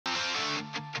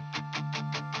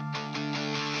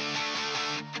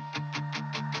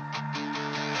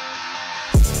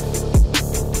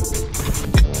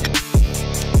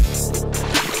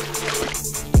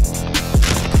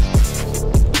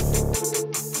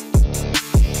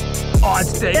Oh,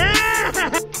 it's deep. Yeah!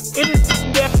 It is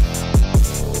deep.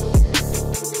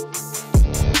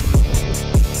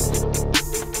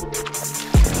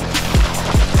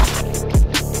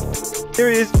 Here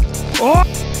he is. Oh!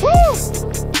 Woo!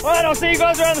 Alright, I'll see you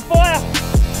guys around the fire.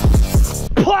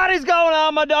 What is going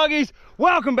on, my doggies?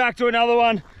 Welcome back to another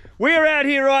one. We're out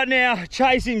here right now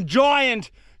chasing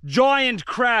giant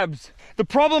crabs. The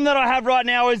problem that I have right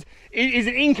now is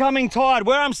an incoming tide.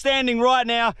 Where I'm standing right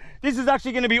now, this is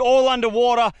actually going to be all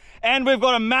underwater, and we've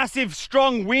got a massive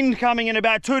strong wind coming in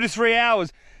about 2 to 3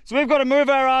 hours. So we've got to move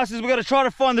our asses. We've got to try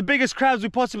to find the biggest crabs we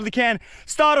possibly can,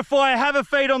 start a fire, have a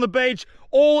feed on the beach,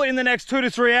 all in the next 2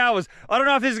 to 3 hours. I don't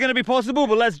know if this is going to be possible,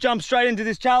 but let's jump straight into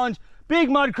this challenge.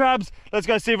 Big mud crabs. Let's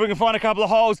go see if we can find a couple of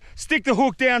holes, stick the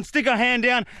hook down, stick our hand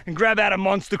down, and grab out a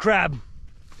monster crab.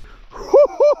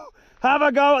 Have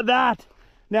a go at that.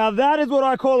 Now that is what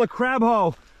I call a crab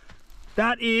hole.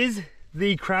 That is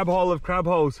the crab hole of crab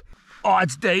holes. Oh,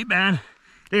 it's deep, man.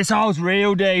 This hole's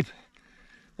real deep.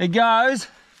 It goes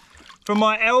from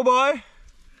my elbow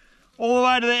all the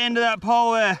way to the end of that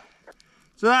pole there.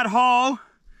 So that hole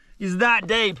is that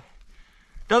deep.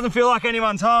 Doesn't feel like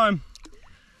anyone's home.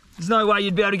 There's no way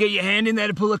you'd be able to get your hand in there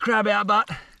to pull a crab out, but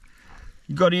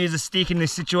you've got to use a stick in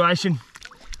this situation.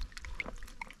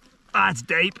 Ah, it's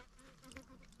deep.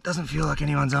 Doesn't feel like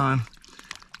anyone's home.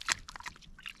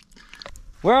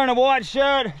 Wearing a white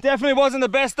shirt definitely wasn't the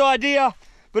best idea,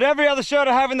 but every other shirt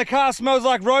I have in the car smells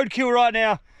like roadkill right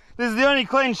now. This is the only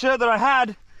clean shirt that I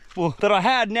had. Well, that I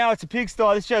had, now it's a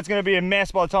pigsty. This shirt's gonna be a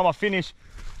mess by the time I finish.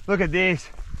 Look at this.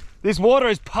 This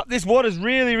water's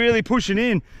really pushing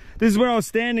in. This is where I was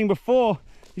standing before.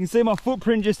 You can see my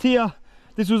footprint just here.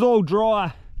 This was all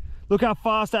dry. Look how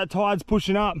fast that tide's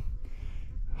pushing up.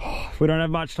 We don't have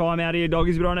much time out here,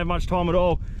 doggies. We don't have much time at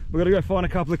all. We've got to go find a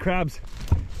couple of crabs.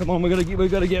 Come on, we've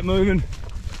got to get moving.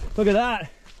 Look at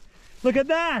that. Look at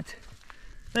that.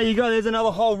 There you go. There's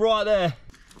another hole right there.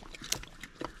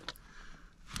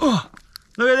 Oh,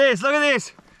 look at this. Look at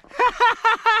this.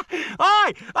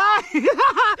 Oi! Oi!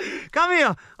 Come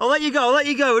here. I'll let you go. I'll let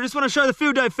you go. We just want to show the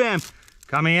field day fam.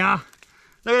 Come here.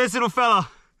 Look at this little fella.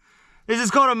 This is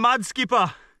called a mud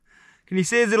skipper. Can you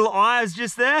see his little eyes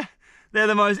just there? They're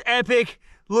the most epic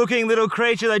looking little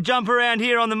creature. They jump around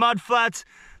here on the mud flats.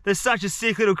 They're such a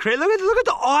sick little creature. Look at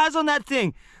the eyes on that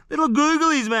thing. Little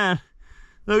googlies, man.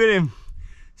 Look at him.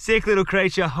 Sick little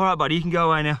creature. All right, buddy, you can go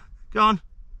away now. Go on.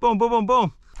 Boom, boom, boom,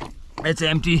 boom. It's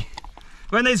empty.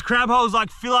 When these crab holes like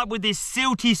fill up with this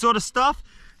silty sort of stuff,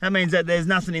 that means that there's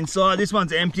nothing inside. This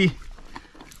one's empty.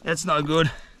 That's no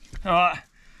good. All right,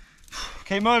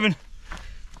 keep moving.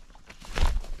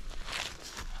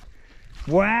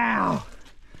 Wow,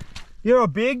 you're a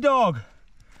big dog.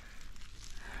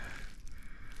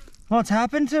 What's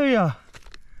happened to you?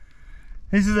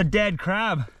 This is a dead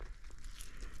crab.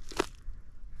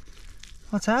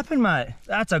 What's happened, mate?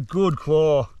 That's a good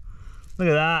claw. Look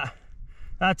at that.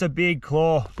 That's a big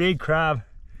claw, big crab.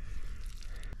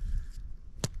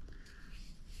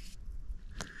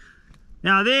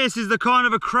 Now this is the kind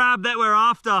of a crab that we're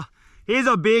after. Here's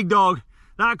a big dog.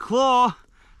 That claw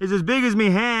is as big as my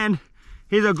hand.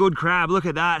 Here's a good crab, look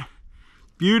at that.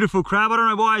 Beautiful crab. I don't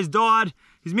know why he's died.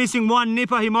 He's missing one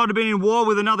nipper. He might have been in war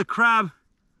with another crab.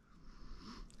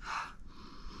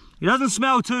 He doesn't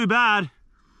smell too bad.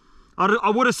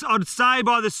 I'd say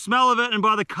by the smell of it and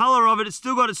by the color of it, it's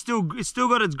still got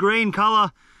its green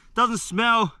color. Doesn't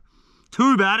smell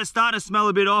too bad. It's starting to smell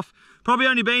a bit off. Probably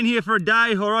only been here for a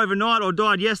day or overnight, or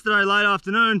died yesterday late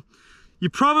afternoon. You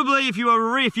probably, if you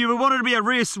wanted to be a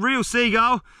real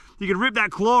seagull, you could rip that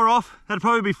claw off. That'd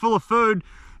probably be full of food.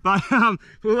 But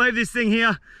we'll leave this thing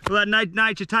here. We'll let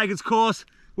nature take its course.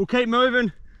 We'll keep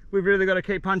moving. We've really got to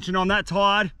keep punching on that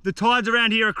tide. The tides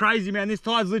around here are crazy, man. This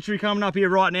tide's literally coming up here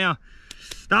right now.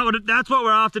 That's what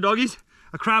we're after, doggies.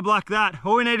 A crab like that.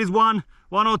 All we need is one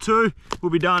or two. We'll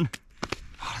be done.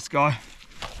 Oh, let's go.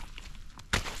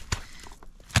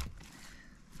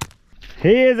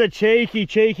 Here's a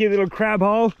cheeky little crab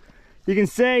hole. You can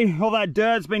see all that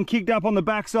dirt's been kicked up on the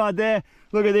backside there.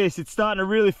 Look at this, it's starting to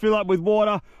really fill up with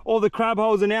water. All the crab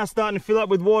holes are now starting to fill up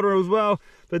with water as well.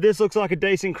 But this looks like a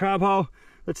decent crab hole.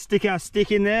 Let's stick our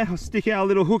stick in there, or stick our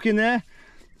little hook in there.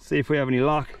 See if we have any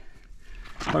luck.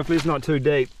 Hopefully it's not too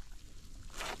deep.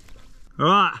 All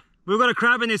right, we've got a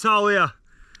crab in this hole here.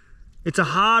 It's a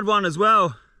hard one as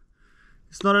well.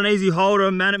 It's not an easy hole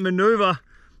to maneuver.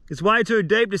 It's way too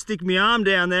deep to stick my arm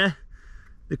down there.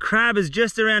 The crab is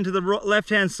just around to the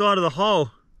left-hand side of the hole,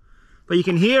 but you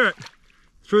can hear it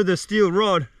through the steel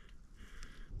rod.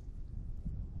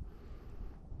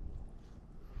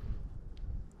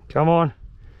 Come on.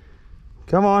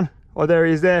 Come on. Oh, there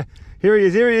he is there. Here he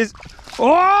is, here he is.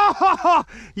 Oh,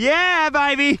 yeah,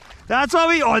 baby. That's what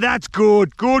we, oh, that's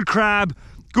good. Good crab,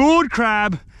 good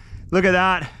crab. Look at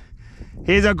that.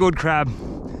 Here's a good crab.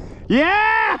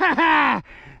 Yeah,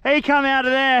 he come out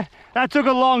of there. That took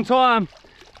a long time.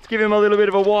 Let's give him a little bit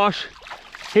of a wash.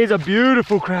 Here's a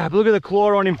beautiful crab. Look at the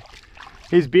claw on him.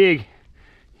 He's big.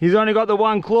 He's only got the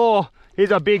one claw.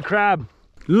 He's a big crab.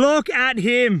 Look at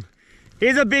him.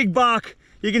 Here's a big buck.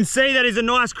 You can see that he's a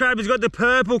nice crab. He's got the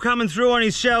purple coming through on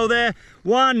his shell there.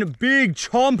 One big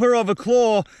chomper of a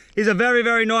claw. He's a very,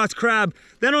 very nice crab.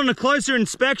 Then on a closer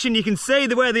inspection, you can see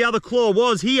where the other claw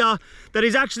was here, that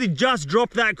he's actually just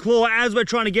dropped that claw as we're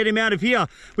trying to get him out of here,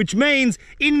 which means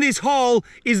in this hole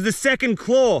is the second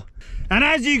claw. And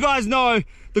as you guys know,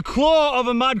 the claw of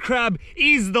a mud crab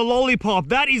is the lollipop.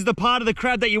 That is the part of the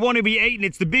crab that you want to be eating.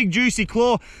 It's the big juicy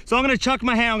claw. So I'm gonna chuck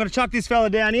my hand, I'm gonna chuck this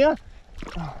fella down here.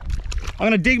 I'm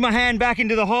gonna dig my hand back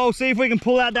into the hole, see if we can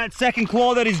pull out that second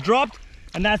claw that he's dropped.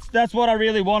 And that's what I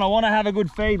really want. I want to have a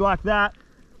good feed like that.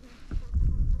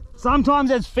 Sometimes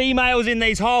there's females in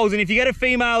these holes, and if you get a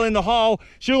female in the hole,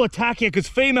 she'll attack you, because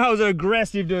females are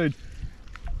aggressive, dude.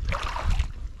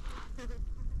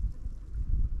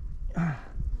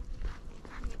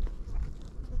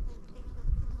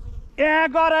 Yeah,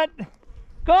 got it.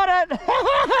 Got it.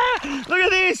 Look at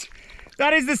this.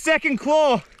 That is the second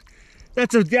claw.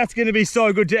 That's gonna be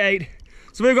so good to eat.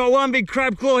 So we've got one big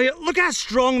crab claw here. Look how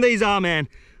strong these are, man.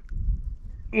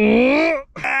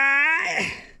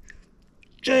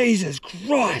 Jesus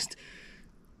Christ.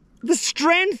 The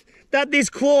strength that this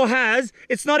claw has,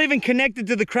 it's not even connected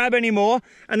to the crab anymore.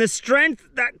 And the strength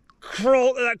that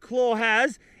claw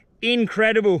has,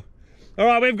 incredible. All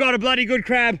right, we've got a bloody good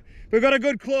crab. We've got a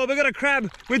good claw. We've got a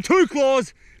crab with two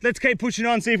claws. Let's keep pushing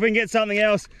on, see if we can get something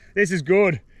else. This is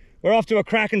good. We're off to a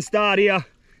cracking start here.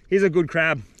 Here's a good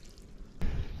crab.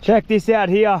 Check this out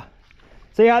here.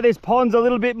 See how this pond's a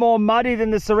little bit more muddy than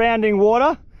the surrounding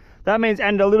water? That means,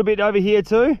 and a little bit over here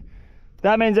too.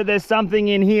 That means that there's something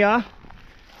in here.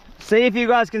 See if you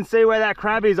guys can see where that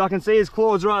crab is. I can see his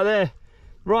claws right there.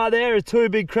 Right there are two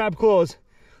big crab claws.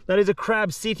 That is a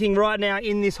crab sitting right now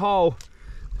in this hole.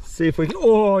 See if we can,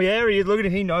 oh yeah, he is. Look at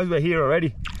him, he knows we're here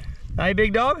already. Hey,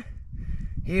 big dog?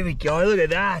 Here we go, look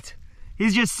at that.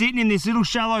 He's just sitting in this little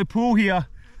shallow pool here.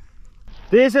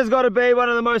 This has got to be one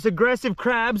of the most aggressive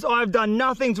crabs. I've done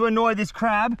nothing to annoy this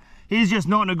crab. He's just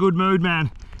not in a good mood,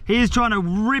 man. He's trying to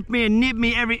rip me and nip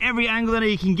me every angle that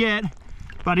he can get.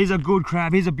 But he's a good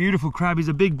crab. He's a beautiful crab. He's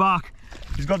a big buck.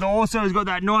 He's got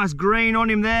that nice green on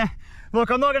him there. Look,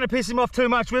 I'm not going to piss him off too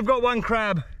much. We've got one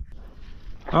crab.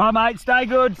 All right, mate. Stay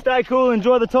good. Stay cool.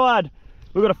 Enjoy the tide.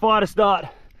 We've got a fire to start.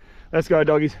 Let's go,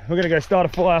 doggies. We're going to go start a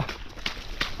fire.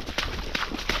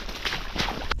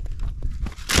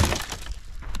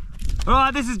 All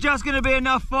right, this is just going to be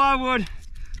enough firewood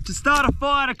to start a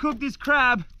fire to cook this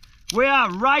crab. We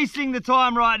are racing the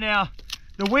time right now.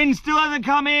 The wind still hasn't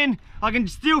come in. I can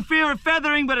still feel it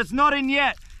feathering, but it's not in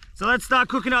yet. So let's start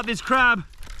cooking up this crab.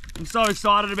 I'm so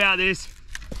excited about this.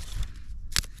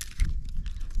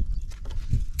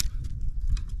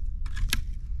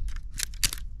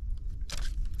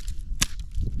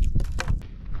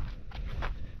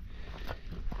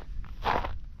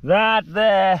 That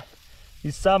there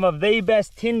is some of the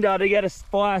best tinder to get a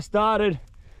fire started.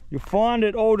 You'll find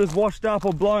it all just washed up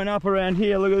or blown up around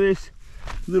here. Look at this,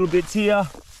 little bits here.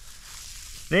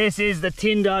 This is the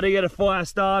tinder to get a fire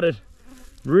started.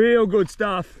 Real good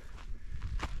stuff.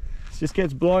 It just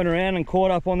gets blown around and caught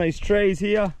up on these trees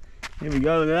here. Here we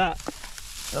go, look at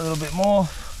that. A little bit more.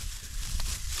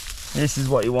 This is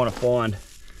what you want to find.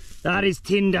 That is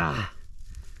tinder.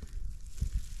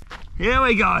 Here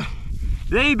we go.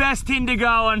 The best tinder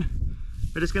going.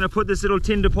 We're just going to put this little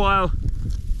tinder pile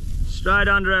straight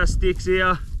under our sticks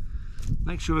here.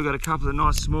 Make sure we've got a couple of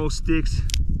nice small sticks.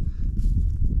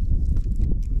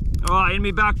 All right, in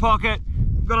my back pocket,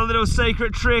 I've got a little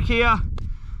secret trick here.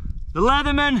 The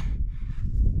Leatherman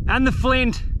and the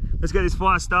flint. Let's get this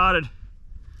fire started.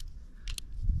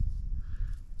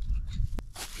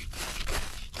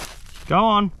 Go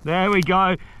on, there we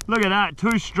go. Look at that,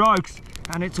 2 strokes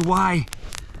and it's away.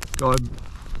 Go,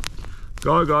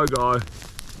 go, go, go.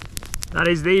 That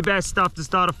is the best stuff to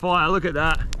start a fire, look at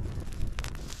that.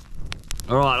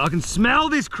 All right, I can smell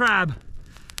this crab.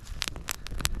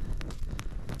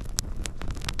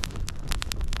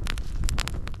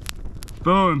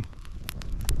 Boom.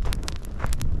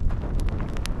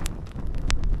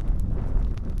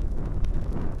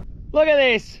 Look at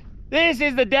this. This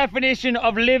is the definition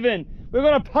of living. We've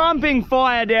got a pumping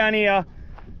fire down here.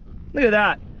 Look at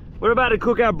that. We're about to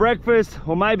cook our breakfast,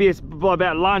 or maybe it's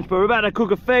about lunch, but we're about to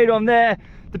cook a feed on there.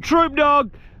 The troop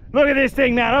dog Look at this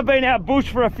thing, man. I've been out bush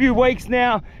for a few weeks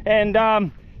now,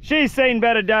 and she's seen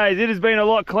better days. It has been a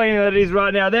lot cleaner than it is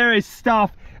right now. There is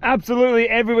stuff absolutely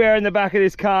everywhere in the back of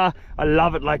this car. I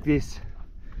love it like this.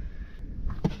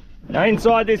 Now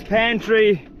inside this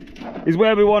pantry is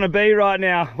where we want to be right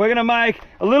now. We're going to make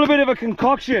a little bit of a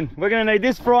concoction. We're going to need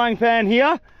this frying pan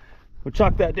here. We'll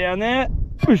chuck that down there.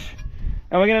 And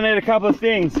we're going to need a couple of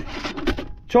things.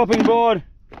 Chopping board,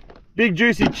 big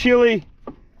juicy chili,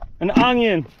 an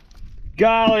onion,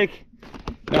 garlic,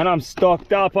 and I'm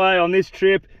stocked up on this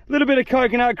trip. A little bit of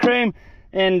coconut cream,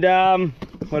 and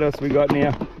what else we got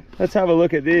now? Let's have a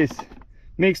look at this.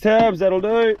 Mixed herbs, that'll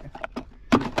do.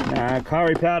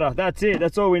 Curry powder, that's it,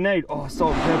 that's all we need. Oh,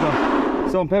 salt and pepper.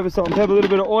 Salt and pepper, salt and pepper, a little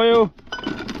bit of oil.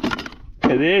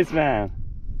 Look at this, man.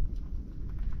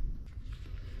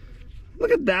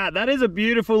 Look at that, that is a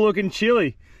beautiful looking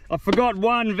chili. I forgot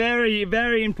one very,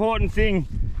 very important thing.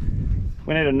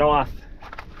 We need a knife.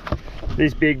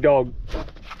 This big dog.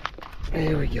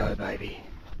 There we go, baby.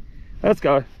 Let's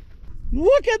go.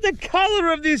 Look at the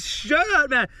color of this shirt,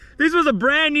 man. This was a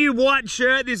brand new white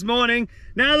shirt this morning.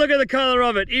 Now look at the color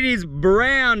of it. It is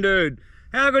brown, dude.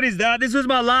 How good is that? This was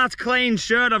my last clean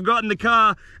shirt I've got in the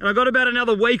car, and I've got about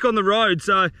another week on the road,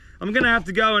 so I'm gonna have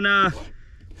to go and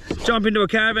jump into a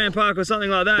caravan park or something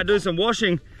like that, do some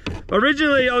washing.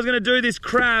 Originally, I was gonna do this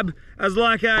crab as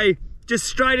like a, just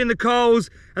straight in the coals,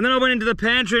 and then I went into the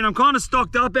pantry and I'm kind of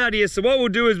stocked up out here, so what we'll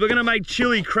do is we're gonna make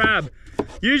chili crab.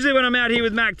 Usually when I'm out here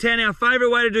with Mac 10, our favorite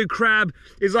way to do crab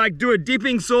is like do a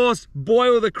dipping sauce,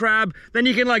 boil the crab, then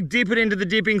you can like dip it into the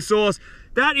dipping sauce.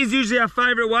 That is usually our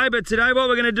favorite way, but today what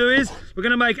we're gonna do is we're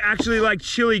gonna make actually like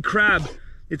chili crab.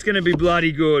 It's gonna be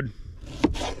bloody good.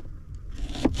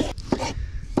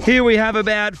 Here we have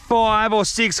about 5 or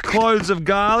 6 cloves of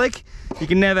garlic. You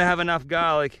can never have enough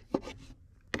garlic.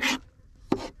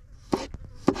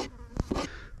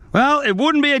 Well, it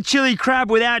wouldn't be a chili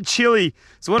crab without chili.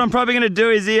 So what I'm probably gonna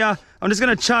do is here, I'm just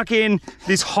gonna chuck in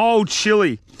this whole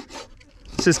chili.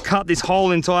 Let's just cut this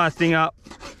whole entire thing up.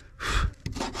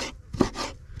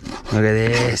 Look at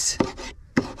this.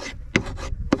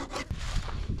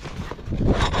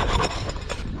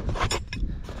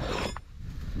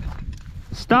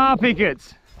 Star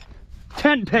pickets.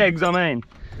 Tent pegs, I mean.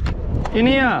 In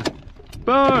here.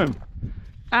 Boom.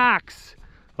 Axe.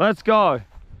 Let's go.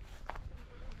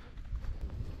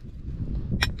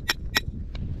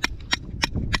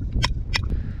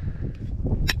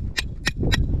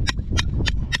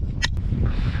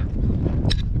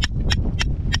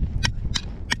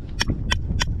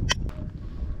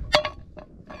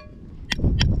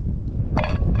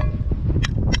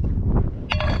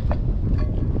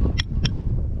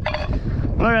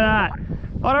 Look at that.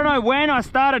 I don't know when I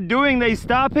started doing these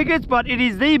star pickets, but it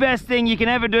is the best thing you can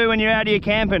ever do when you're out here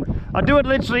camping. I do it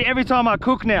literally every time I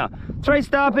cook now. 3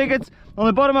 star pickets on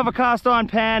the bottom of a cast iron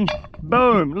pan.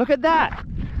 Boom. Look at that.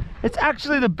 It's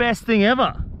actually the best thing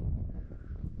ever.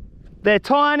 They're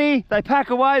tiny, they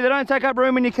pack away, they don't take up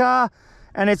room in your car,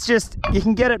 and it's just, you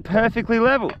can get it perfectly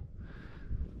level.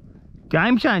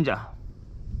 Game changer.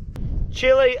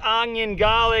 Chili, onion,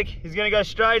 garlic is gonna go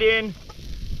straight in.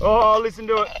 Oh, listen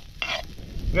to it.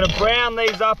 I'm gonna brown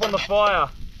these up on the fire.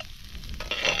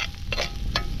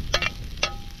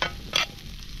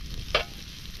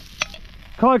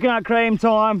 Coconut cream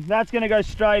time, that's gonna go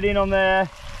straight in on there.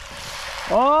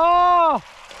 Oh,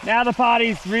 now the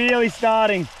party's really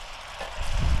starting.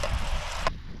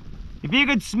 If you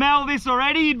could smell this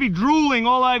already, you'd be drooling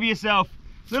all over yourself.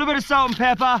 A little bit of salt and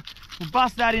pepper, we'll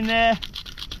bust that in there.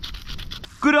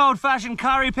 Good old fashioned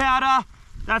curry powder.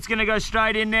 That's gonna go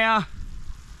straight in now.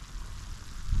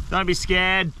 Don't be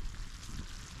scared.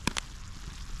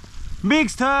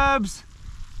 Mixed herbs.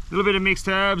 A little bit of mixed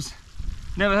herbs.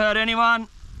 Never hurt anyone.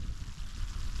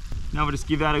 Now we'll just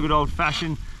give that a good old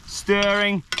fashioned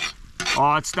stirring.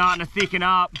 Oh, it's starting to thicken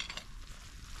up.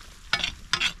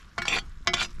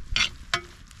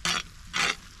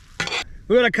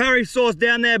 We've got a curry sauce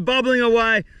down there bubbling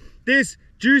away. This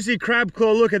juicy crab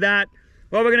claw, look at that.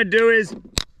 What we're gonna do is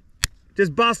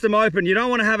just bust them open. You don't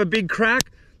want to have a big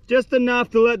crack, just enough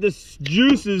to let the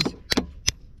juices,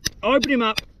 open him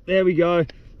up, there we go.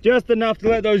 Just enough to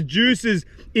let those juices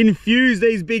infuse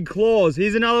these big claws.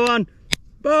 Here's another one,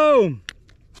 boom,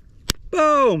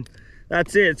 boom.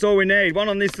 That's it, it's all we need. One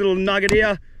on this little nugget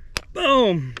here,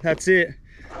 boom, that's it.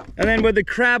 And then with the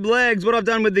crab legs, what I've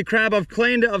done with the crab, I've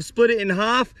cleaned it, I've split it in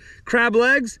half. Crab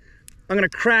legs, I'm gonna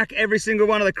crack every single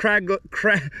one of the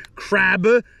crab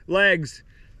legs.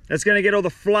 That's gonna get all the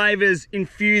flavors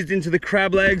infused into the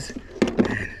crab legs.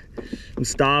 Man, I'm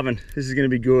starving. This is gonna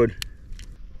be good.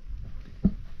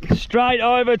 Straight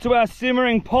over to our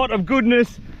simmering pot of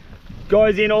goodness.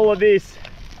 goes in all of this.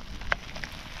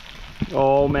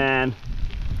 Oh man.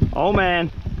 Oh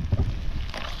man.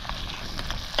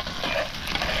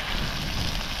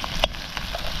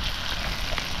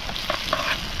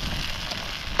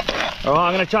 All right,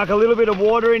 I'm gonna chuck a little bit of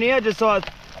water in here just so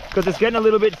because it's getting a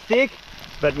little bit thick,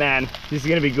 but man, this is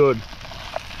gonna be good.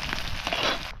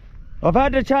 I've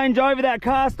had to change over that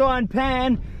cast iron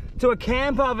pan to a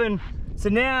camp oven. So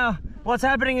now what's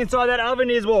happening inside that oven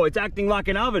is, well, it's acting like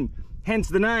an oven, hence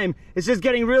the name. It's just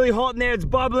getting really hot in there, it's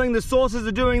bubbling, the sauces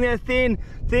are doing their thing.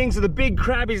 So the big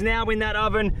crab is now in that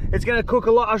oven. It's gonna cook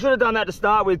a lot. I should have done that to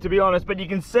start with, to be honest, but you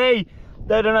can see,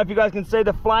 I don't know if you guys can see,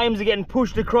 the flames are getting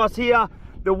pushed across here.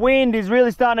 The wind is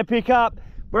really starting to pick up.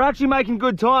 We're actually making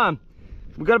good time.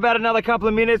 We've got about another couple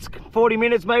of minutes, 40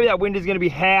 minutes, maybe that wind is gonna be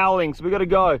howling, so we gotta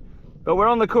go. But we're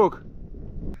on the cook.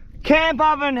 Camp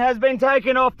oven has been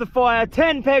taken off the fire.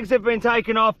 10 pegs have been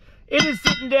taken off. It is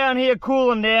sitting down here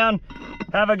cooling down.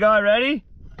 Have a go, ready?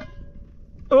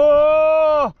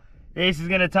 Oh, this is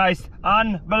gonna taste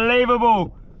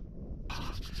unbelievable.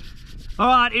 All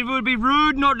right, it would be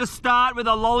rude not to start with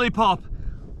a lollipop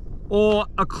or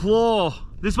a claw.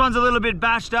 This one's a little bit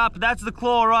bashed up. That's the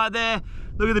claw right there.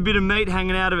 Look at the bit of meat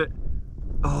hanging out of it.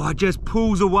 Oh, it just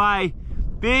pulls away.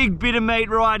 Big bit of meat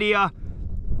right here.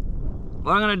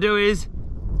 What I'm gonna do is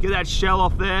get that shell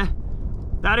off there.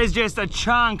 That is just a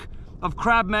chunk of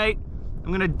crab meat.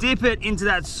 I'm gonna dip it into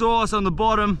that sauce on the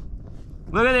bottom.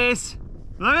 Look at this.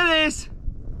 Look at this.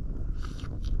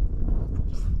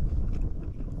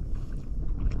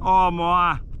 Oh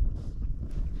my.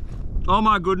 Oh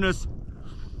my goodness.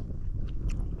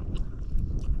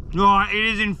 Oh, it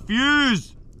is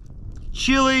infused.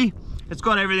 Chili. It's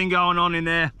got everything going on in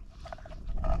there.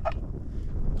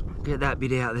 Get that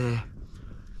bit out there.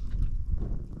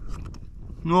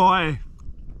 Oh.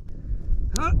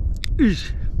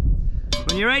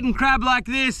 When you're eating crab like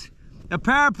this, a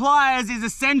pair of pliers is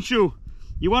essential.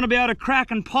 You want to be able to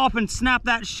crack and pop and snap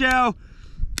that shell.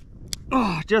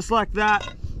 Oh, just like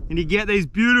that. And you get these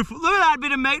beautiful, look at that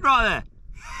bit of meat right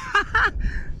there.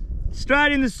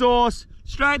 Straight in the sauce,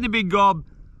 straight in the big gob.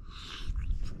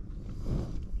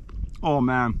 Oh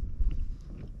man.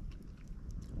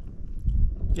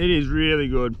 It is really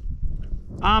good.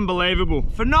 Unbelievable.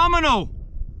 Phenomenal.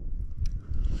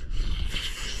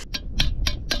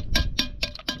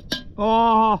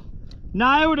 Oh,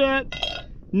 nailed it.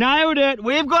 Nailed it.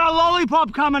 We've got a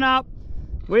lollipop coming up.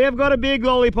 We have got a big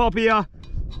lollipop here.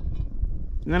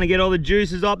 I'm gonna get all the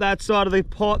juices up that side of the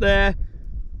pot there.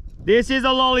 This is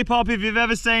a lollipop if you've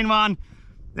ever seen one.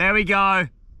 There we go.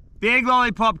 Big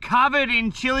lollipop covered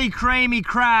in chili creamy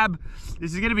crab.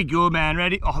 This is gonna be good, man.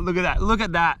 Ready? Oh, look at that. Look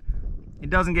at that.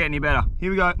 It doesn't get any better. Here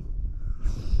we go.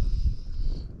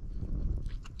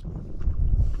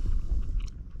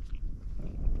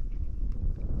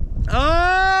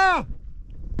 Oh!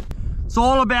 It's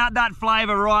all about that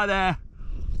flavor right there.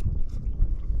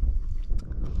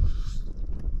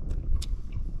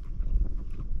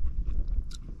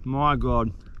 My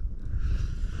God.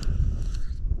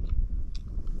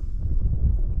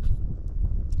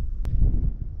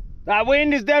 That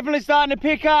wind is definitely starting to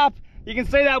pick up. You can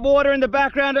see that water in the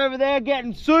background over there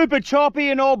getting super choppy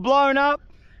and all blown up.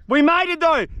 We made it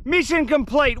though. Mission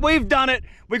complete. We've done it.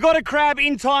 We got a crab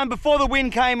in time before the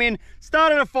wind came in,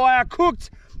 started a fire,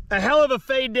 cooked a hell of a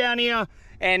feed down here,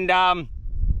 and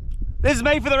this is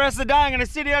me for the rest of the day. I'm gonna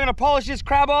sit here, I'm gonna polish this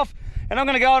crab off, and I'm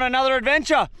gonna go on another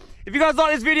adventure. If you guys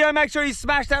like this video, make sure you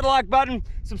smash that like button,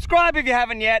 subscribe if you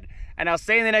haven't yet, and I'll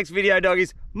see you in the next video,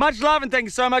 doggies. Much love and thank you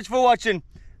so much for watching.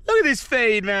 Look at this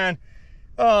feed, man.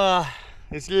 Oh,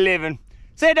 it's living.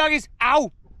 See you, doggies.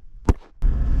 Ow.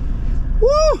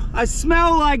 Woo! I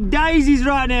smell like daisies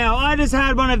right now. I just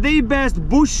had one of the best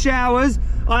bush showers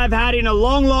I've had in a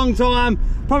long, long time.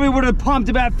 Probably would have pumped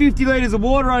about 50 litres of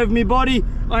water over my body.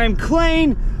 I am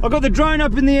clean. I've got the drone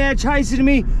up in the air chasing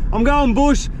me. I'm going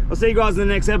bush. I'll see you guys in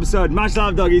the next episode. Much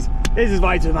love, doggies. This is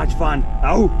way too much fun.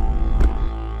 Oh.